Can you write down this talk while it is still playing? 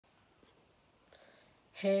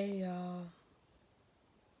Hey y'all,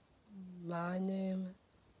 my name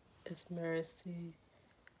is Mercy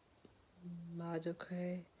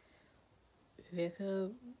Maduque.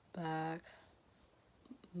 Welcome back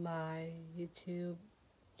my YouTube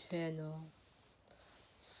channel.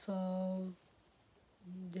 So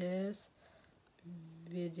this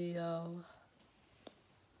video,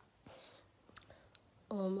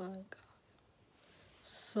 oh my god.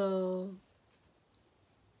 So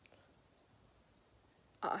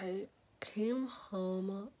I came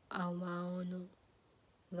home around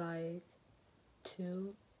like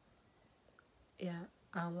 2, yeah,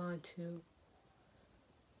 around 2,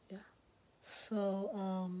 yeah.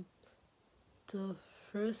 So the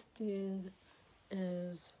first thing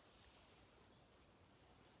is,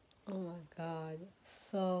 oh my god.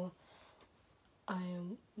 So I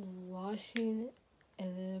am watching a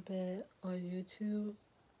little bit on YouTube.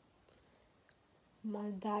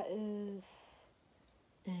 My dad is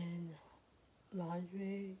in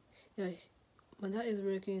laundry. Yeah, my dad is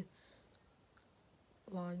working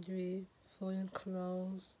laundry, folding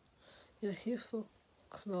clothes. Yeah, he fold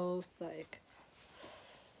clothes like,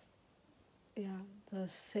 yeah, the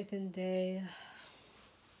second day.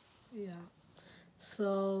 Yeah.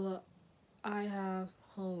 So I have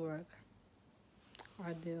homework.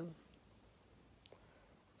 I do.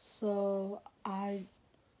 So I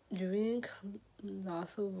drink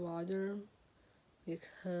lots of water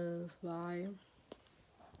because why?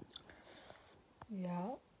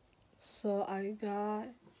 Yeah. So I got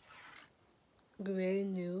great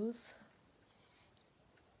news.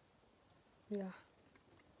 Yeah.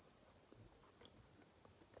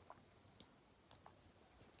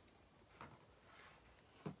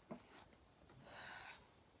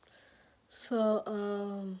 So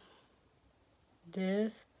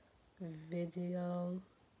this video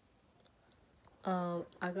I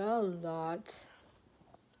got a lot.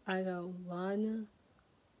 I got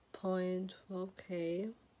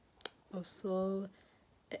 1.12K. I'm so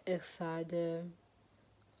excited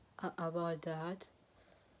about that.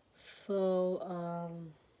 So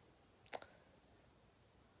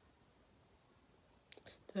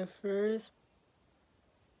the first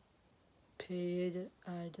period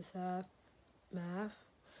I just have math.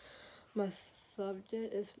 My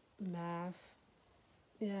subject is math.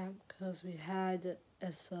 Yeah, because we had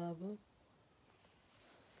a sub.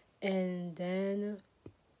 And then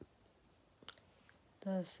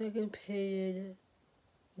the second period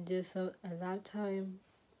did some a lifetime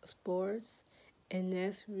sports. And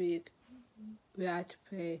next week we had to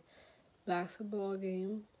play basketball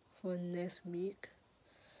game for next week.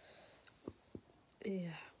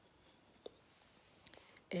 Yeah.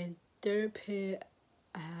 And third period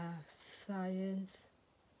I have science.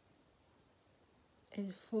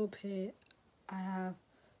 And fourth period I have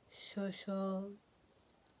social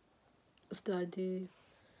study.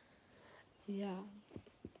 Yeah.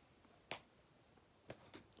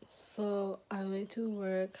 So I went to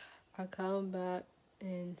work. I come back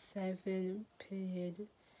in 7th period,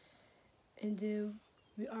 and then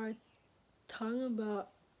we are talking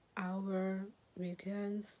about our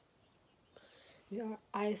weekends.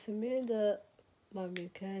 I submitted my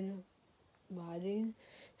weekend writing,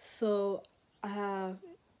 so I have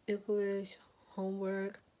English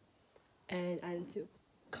homework, and I need to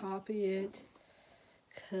copy it,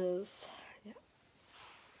 cause yeah.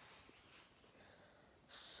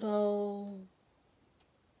 So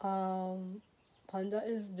Panda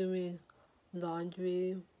is doing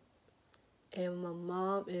laundry, and my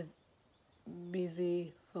mom is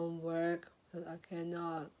busy from work because I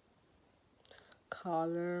cannot call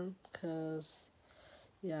her because,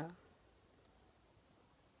 yeah.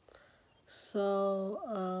 So,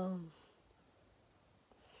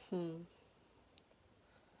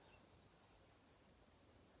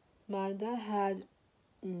 my dad had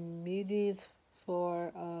meetings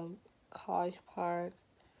for College Park,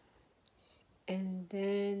 and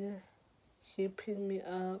then she picked me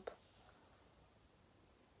up.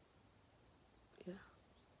 Yeah.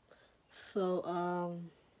 So,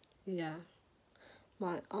 yeah.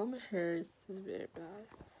 My arm hurts. It's very bad.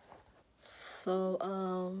 So,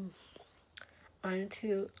 I need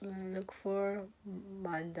to look for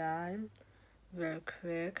my dad very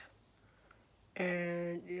quick.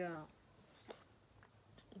 And yeah,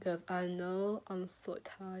 because I know I'm so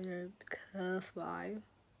tired because why?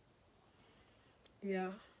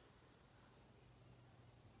 Yeah.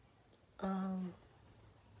 Um,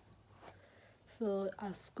 so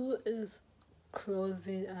our school is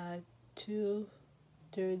closing at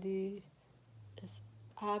 2:30. It's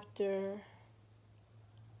after,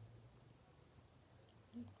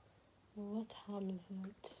 what time is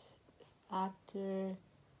it? It's after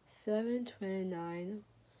 7:29.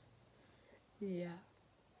 Yeah.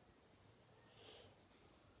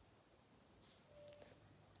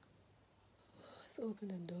 Let's open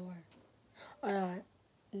the door. Alright.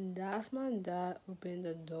 That's my dad opened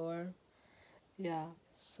the door. Yeah.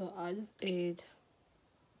 So I just ate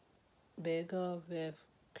bagel with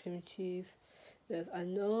cream cheese. Yes, I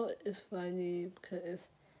know it's funny because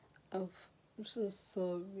uh, it's just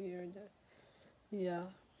so weird. Yeah.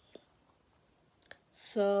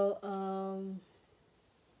 So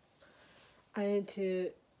I need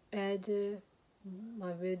to edit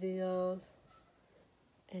my videos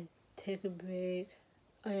and take a break.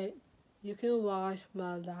 I You can watch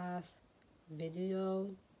my last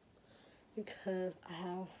video because I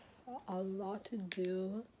have a lot to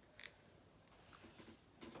do.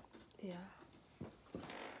 Yeah.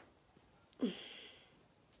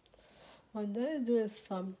 My dad is doing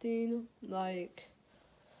something like,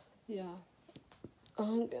 yeah.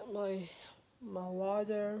 I'll get my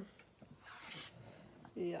water.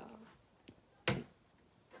 Yeah.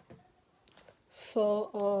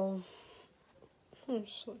 So I'm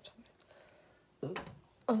so tired.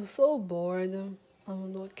 I'm so bored.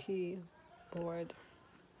 I'm low key bored.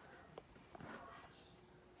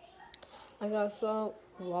 I got some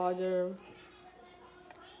water.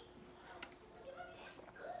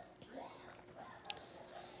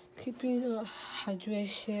 Keeping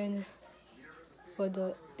hydration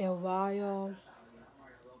for a while.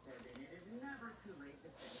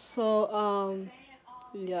 So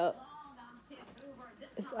yeah,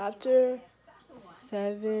 it's after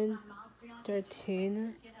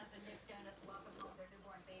 7:13.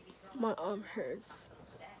 My arm hurts.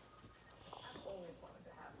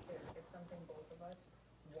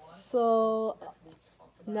 So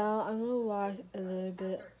now I'm gonna watch a little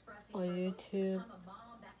bit on YouTube.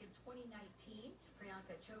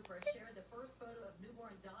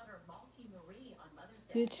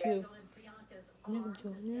 YouTube. Nick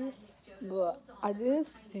Jonas? But I didn't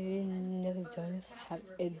see Nick Jonas have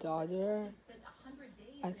a daughter.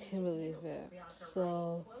 I can't believe it.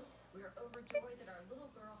 So,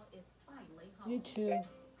 YouTube.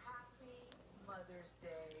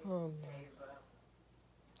 Oh no.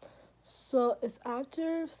 So it's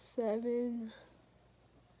after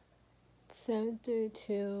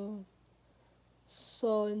 7:32.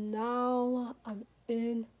 So now I'm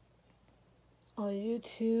in on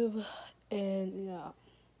YouTube and yeah.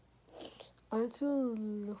 I need to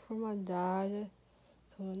look for my dad.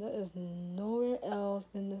 Cause my dad is nowhere else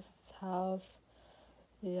in this house.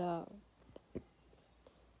 Yeah.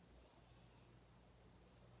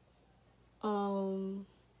 Um.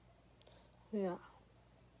 Yeah.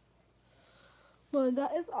 My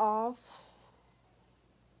dad is off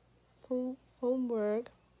from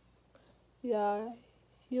work. Yeah.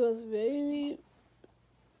 He was very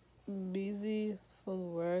busy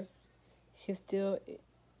from work. He still,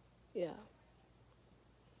 yeah.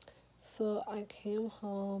 So I came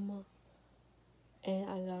home and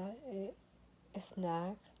I got a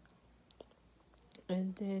snack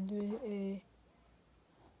and then doing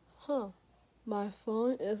my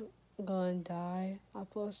phone is gonna die. I'm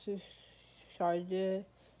supposed to charge it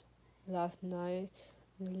last night.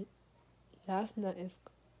 Last night is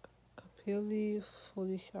completely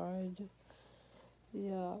fully charged.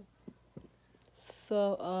 Yeah.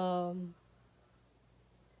 So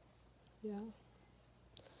yeah.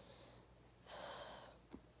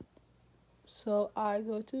 So I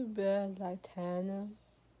go to bed like 10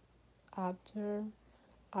 after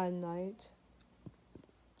at night.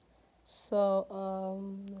 So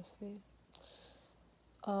let's see.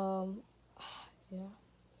 Um yeah.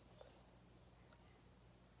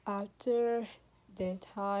 After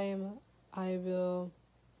daytime I will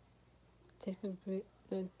take a break,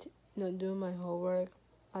 do my homework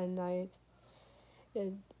at night.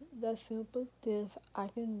 It, the simple things I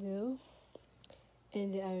can do,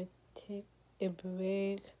 and then I will take a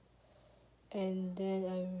break, and then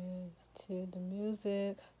I will to the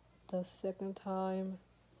music the second time.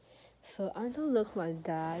 So I don't look my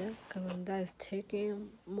dad, because my dad is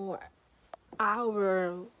taking more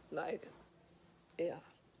hour, like, yeah.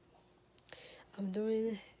 I'm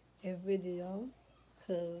doing a video,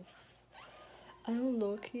 because I'm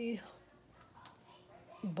low-key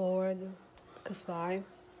bored, because why?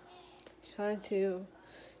 Trying to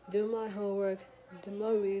do my homework, do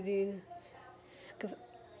my reading, because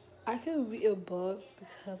I can read a book,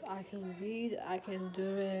 because I can read, I can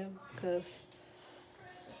do it, because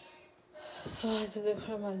so I did it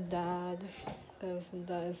for my dad, because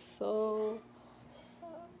that is so,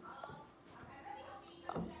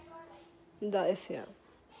 that is here.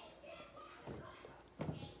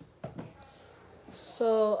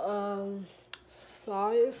 Sorry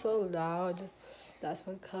it's so loud. That's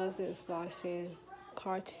my cousin is watching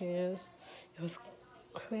cartoons. It was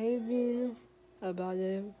crazy about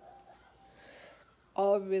it.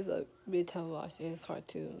 Always a big time watching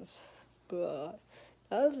cartoons. But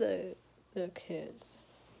that was the kids.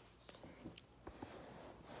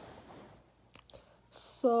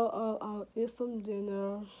 I'll eat some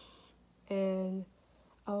dinner and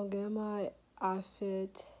I'll get my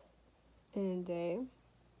outfit in a day.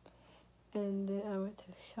 And then I will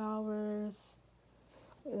take showers.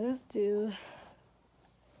 Let's do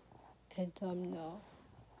a thumbnail.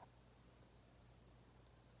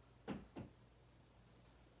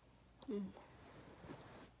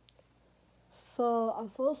 So I'm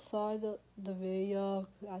so sorry the video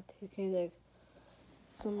I taken like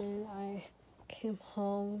so many I came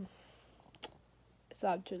home. It's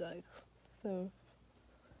after like so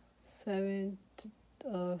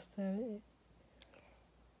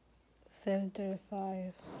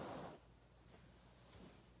 7:35.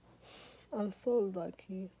 I'm so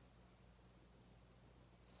lucky.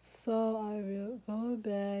 So I will go to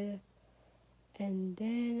bed and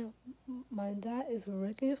then my dad is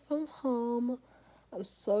working from home. I'm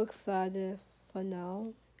so excited for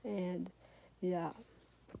now and yeah.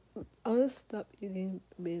 I'm gonna stop eating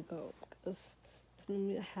bagel because it's made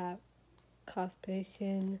me have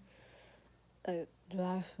constipation, like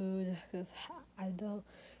dry food. Because I don't.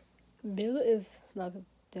 Bagel is like a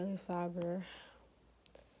daily fiber.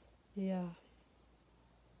 Yeah.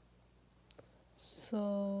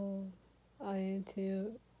 So I need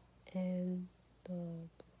to end the.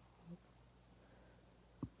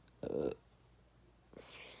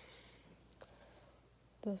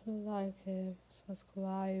 Doesn't like it.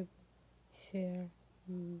 Subscribe, share,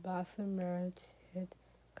 buy some merch, hit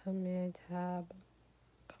comment tab,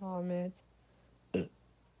 comment.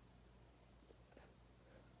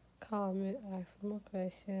 Comment, ask more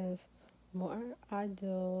questions, more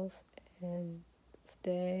ideals, and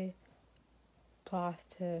stay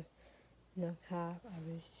positive. No cap. I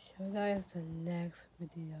will show you guys the next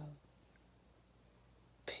video.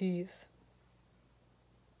 Peace.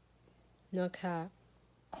 No cap.